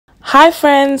Hi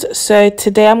friends, so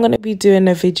today I'm going to be doing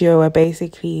a video where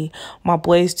basically my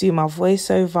boys do my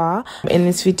voiceover. In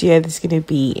this video there's going to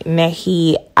be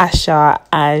Nehi, Ashur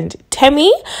and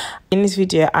Temi. In this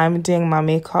video I'm doing my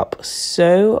makeup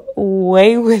so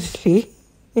waywardly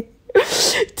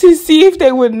to see if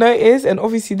they would notice, and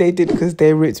obviously they did because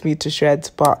they ripped me to shreds.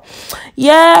 But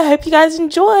yeah, I hope you guys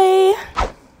enjoy.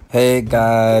 Hey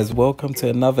guys, welcome to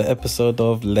another episode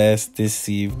of Let's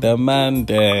Deceive the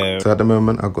Mandem. So at the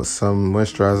moment I've got some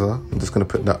moisturizer. I'm just going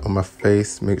to put that on my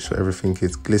face, make sure everything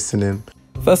is glistening.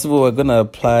 First of all, we're going to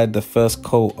apply the first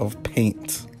coat of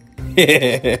paint.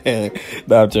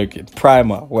 No, I'm joking.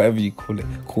 Primer, whatever you call it.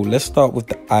 Cool, let's start with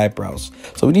the eyebrows.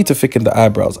 So we need to thicken the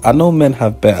eyebrows. I know men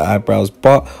have better eyebrows,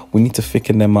 but we need to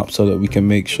thicken them up so that we can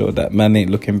make sure that man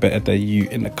ain't looking better than you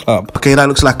in the club. Okay, that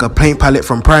looks like a paint palette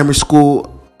from primary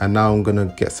school. And now I'm going to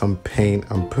get some paint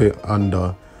and put it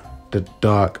under the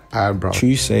dark eyebrow.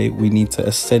 True say, we need to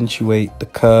accentuate the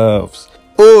curves.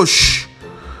 Oosh.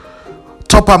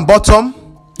 Top and bottom.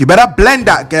 You better blend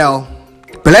that, girl.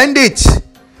 Blend it.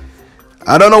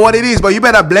 I don't know what it is, but you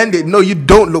better blend it. No, you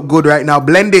don't look good right now.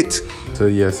 Blend it. So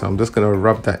yeah, so I'm just going to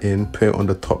rub that in, put it on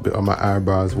the top bit of my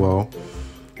eyebrow as well.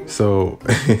 So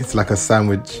it's like a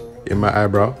sandwich in my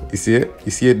eyebrow. You see it?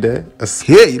 You see it there?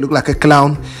 Here, you look like a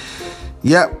clown.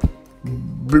 Yep.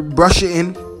 Brush it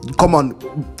in. Come on,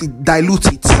 dilute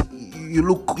it. You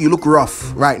look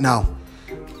rough right now.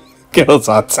 Girls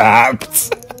are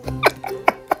tapped.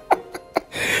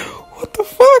 What the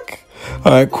fuck?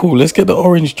 All right, cool. Let's get the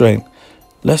orange drain.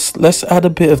 Let's add a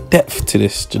bit of depth to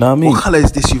this. Do you know what I mean? What color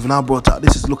is this you've now brought out?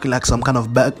 This is looking like some kind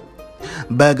of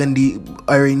burgundy,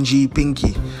 orangey,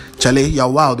 pinky. Charlie, you're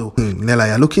wild though. Nella,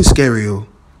 you're looking scary. Oh.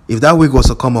 If that wig was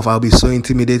to come off, I'll be so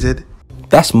intimidated.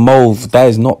 That's mauve. That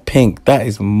is not pink. That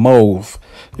is mauve.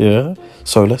 Yeah.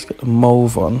 So let's get the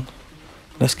mauve on.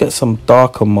 Let's get some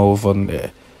darker mauve on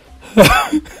there.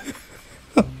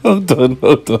 Hold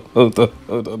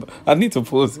on. I need to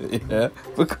pause it, yeah,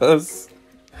 because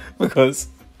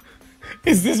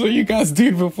is this what you guys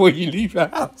do before you leave your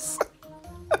house?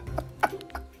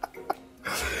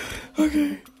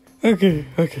 Okay.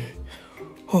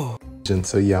 Oh.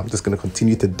 So yeah, I'm just going to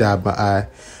continue to dab my eye.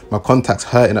 My contact's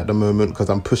hurting at the moment because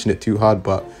I'm pushing it too hard,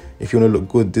 but if you want to look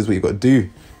good, this is what you got to do.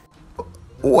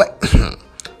 What?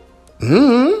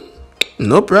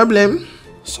 No problem.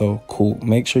 So cool.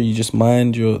 Make sure you just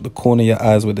mind the corner of your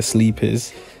eyes where the sleep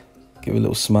is. Give a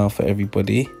little smile for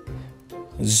everybody.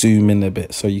 Zoom in a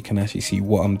bit so you can actually see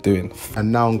what I'm doing.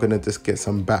 And now I'm going to just get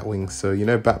some bat wings. So you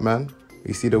know Batman?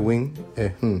 You see the wing?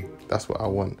 That's what I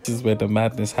want. This is where the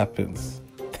madness happens.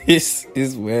 This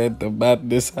is where the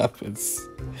madness happens.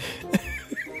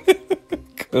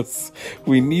 Because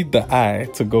we need the eye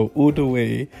to go all the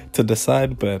way to the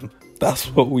sideburn. That's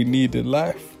what we need in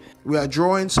life. We are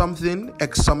drawing something,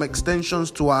 some extensions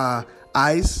to our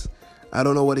eyes. I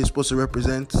don't know what it's supposed to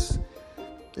represent.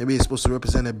 Maybe it's supposed to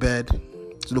represent a bed.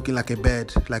 It's looking like a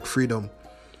bed, like freedom.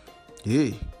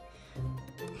 Yeah.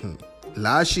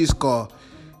 Lashes, call.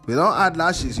 We don't add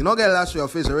lashes. You don't get lashes to your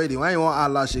face already. Why you want to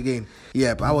add lash again?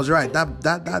 Yeah, but I was right.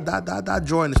 That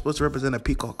drawing is supposed to represent a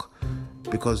peacock,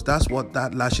 because that's what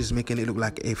that lash is making it look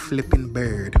like, a flipping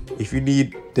bird. If you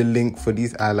need the link for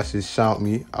these eyelashes, shout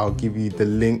me. I'll give you the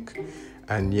link.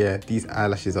 And yeah, these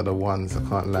eyelashes are the ones, I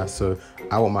can't lie. So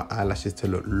I want my eyelashes to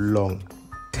look long.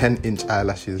 10-inch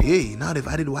eyelashes. Hey, now they've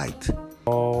added white.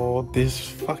 Oh, this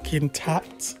fucking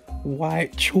tapped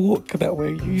white chalk that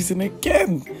we're using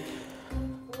again.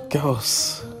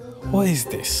 Girls, what is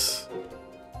this?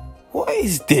 What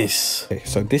is this? Okay,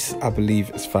 so this, I believe,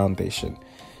 is foundation.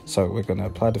 So we're going to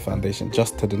apply the foundation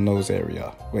just to the nose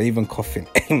area. We're even coughing.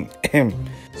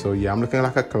 So yeah, I'm looking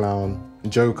like a clown.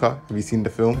 Joker, have you seen the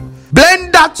film?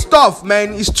 Blend that stuff,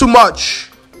 man. It's too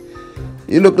much.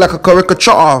 You look like a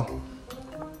caricature.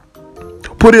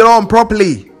 Put it on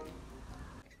properly.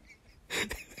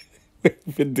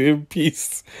 We've been doing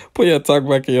peace. Put your tongue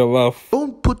back in your mouth.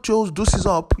 Don't put those deuces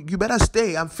up. You better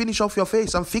stay and finish off your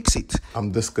face and fix it.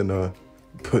 I'm just gonna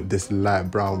put this light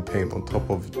brown paint on top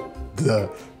of the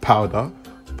powder,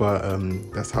 but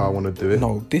that's how I want to do it.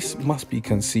 No, this must be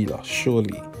concealer,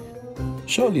 surely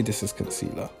this is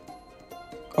concealer.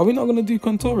 Are we not gonna do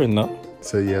contouring now?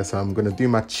 So yeah, so I'm gonna do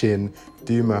my chin,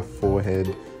 do my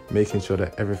forehead, making sure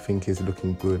that everything is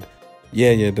looking good.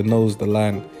 Yeah, the nose, the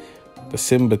line, the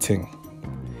Simba thing.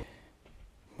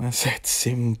 I said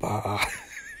Simba.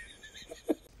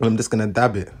 I'm just gonna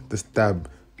dab it. Just dab.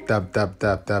 This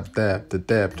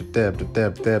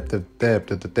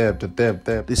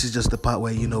is just the part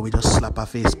where, you know, we just slap our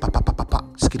face. Pa pa pa pa pa.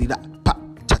 Skiddy da pa.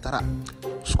 Chatara.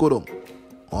 Skodom.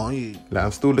 Oh, yeah. Like,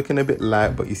 I'm still looking a bit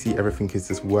light, but you see everything is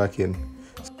just working.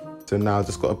 So now I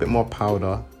just got a bit more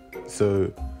powder.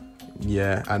 So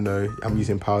yeah, I know I'm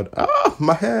using powder. Ah,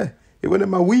 my hair, it went in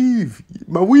my weave.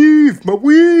 My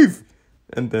weave.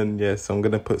 And then yeah, so I'm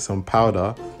gonna put some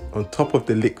powder on top of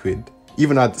the liquid.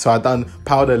 So I done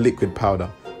powder, liquid, powder.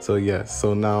 So yeah,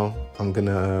 so now I'm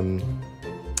gonna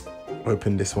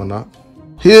open this one up.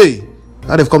 Hey,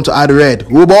 now they've come to add red.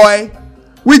 Oh boy,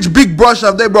 which big brush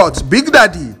have they brought? Big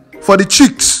Daddy for the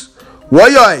cheeks.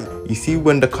 Why? You see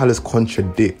when the colors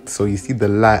contradict, so you see the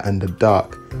light and the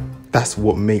dark, that's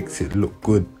what makes it look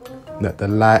good. That the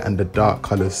light and the dark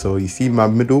colors. So you see my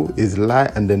middle is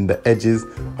light and then the edges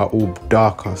are all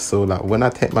darker. So like when I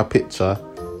take my picture,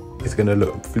 it's gonna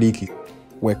look fleeky.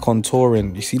 We're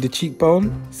contouring. You see the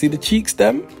cheekbone? See the cheeks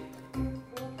them?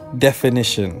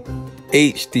 Definition.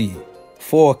 HD.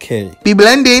 4K. The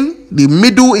blending, the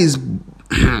middle is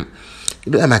you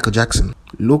look like Michael Jackson.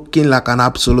 Looking like an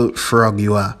absolute frog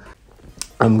you are.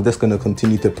 I'm just gonna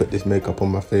continue to put this makeup on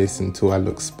my face until I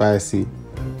look spicy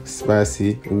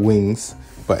wings.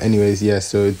 But anyways, yeah,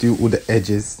 so do all the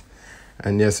edges.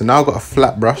 And yeah, so now I've got a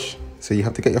flat brush. So you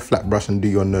have to get your flat brush and do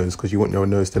your nose, because you want your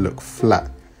nose to look flat.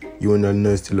 You want your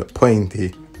nose to look pointy.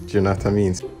 Do you know what I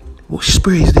mean? What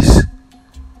spray is this?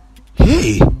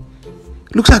 Hey,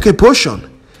 looks like a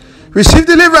potion. Receive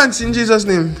deliverance in Jesus'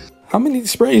 name. How many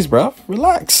sprays, bruv?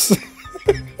 Relax.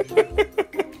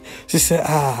 She said,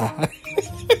 ah.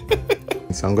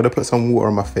 So I'm gonna put some water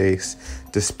on my face.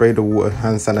 Just spray the water,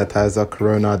 hand sanitizer,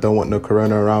 corona. I don't want no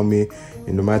corona around me.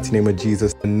 In the mighty name of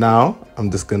Jesus. And now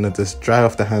I'm just gonna dry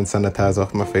off the hand sanitizer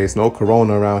off my face. No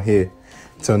corona around here.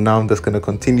 So now I'm just gonna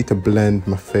continue to blend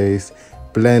my face,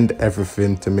 blend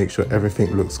everything to make sure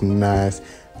everything looks nice.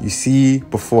 You see,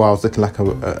 before I was looking like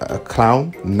a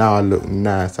clown. Now I look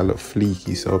nice, I look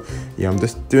fleeky. So yeah, I'm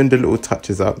just doing the little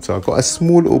touches up. So I've got a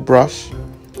small little brush,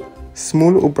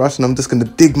 and I'm just gonna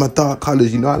dig my dark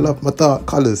colors. You know I love my dark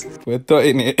colors. We're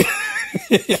dotting it.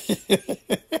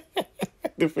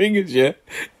 The thing is, yeah,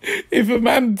 if a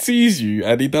man sees you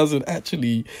and he doesn't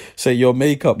actually say your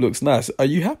makeup looks nice, are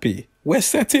you happy? We're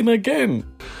setting again.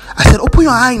 I said, open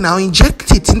your eye now,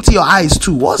 inject it into your eyes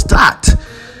too. What's that?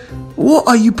 What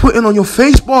are you putting on your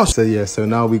face, boss? So yeah, so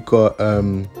now we got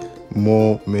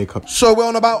more makeup. So we're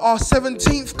on about our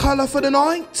 17th color for the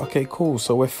night. Okay, cool.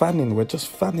 So we're just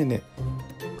fanning it.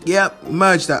 Yep,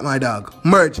 merge that, my dog.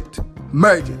 Merge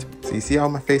it. So you see how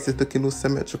my face is looking all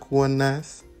symmetrical and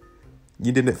nice?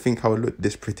 You didn't think I would look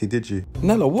this pretty, did you?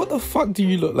 Nella, what the fuck do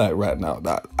you look like right now?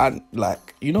 And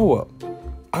like, you know what?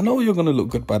 I know you're gonna look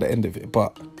good by the end of it,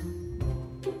 but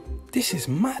this is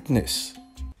madness.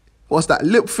 What's that,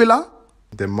 lip filler?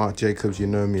 The Marc Jacobs, you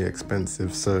know me,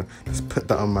 expensive. So just put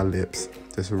that on my lips.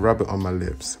 Just rub it on my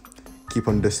lips. Keep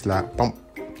on this like bump.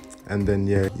 And then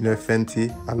yeah, you know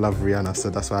Fenty? I love Rihanna,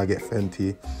 so that's why I get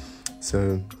Fenty.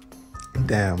 So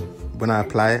damn, when I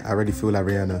apply, I already feel like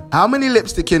Rihanna. How many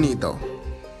lipstick you need though?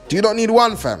 Do you not need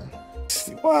one, fam?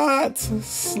 What?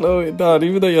 Slow it down.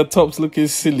 Even though your top's looking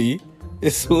silly,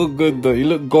 it's all good though. You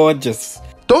look gorgeous.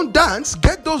 Don't dance.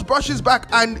 Get those brushes back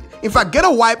and, in fact, get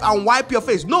a wipe and wipe your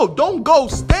face. No, don't go.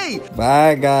 Stay.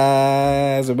 Bye,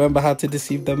 guys. Remember how to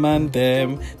deceive the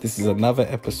Mandem. This is another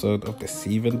episode of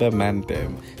Deceiving the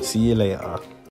Mandem. See you later.